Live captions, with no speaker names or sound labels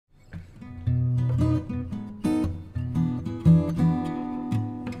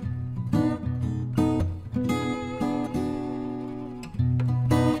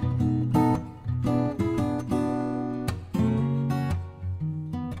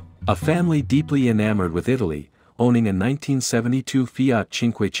A family deeply enamored with Italy, owning a 1972 Fiat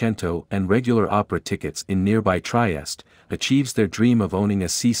Cinquecento and regular opera tickets in nearby Trieste, achieves their dream of owning a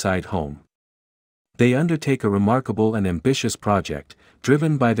seaside home. They undertake a remarkable and ambitious project,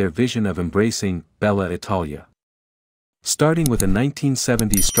 driven by their vision of embracing Bella Italia. Starting with a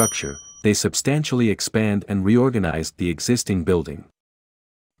 1970s structure, they substantially expand and reorganize the existing building.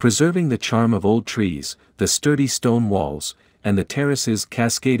 Preserving the charm of old trees, the sturdy stone walls, and the terraces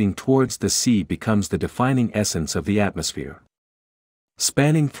cascading towards the sea becomes the defining essence of the atmosphere.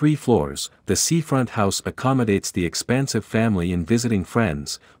 Spanning 3 floors, the seafront house accommodates the expansive family and visiting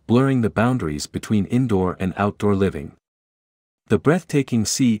friends, blurring the boundaries between indoor and outdoor living. The breathtaking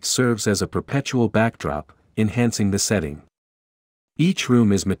sea serves as a perpetual backdrop, enhancing the setting. Each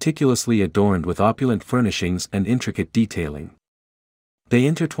room is meticulously adorned with opulent furnishings and intricate detailing. They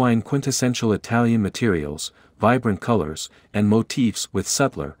intertwine quintessential Italian materials, vibrant colors, and motifs with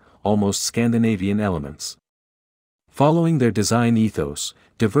subtler, almost Scandinavian elements. Following their design ethos,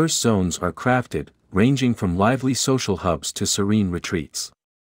 diverse zones are crafted, ranging from lively social hubs to serene retreats.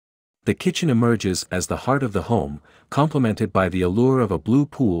 The kitchen emerges as the heart of the home, complemented by the allure of a blue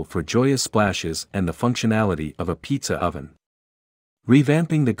pool for joyous splashes and the functionality of a pizza oven.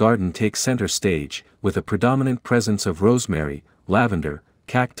 Revamping the garden takes center stage, with a predominant presence of rosemary, lavender,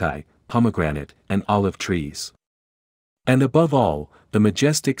 cacti, pomegranate, and olive trees. And above all, the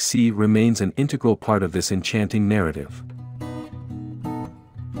majestic sea remains an integral part of this enchanting narrative.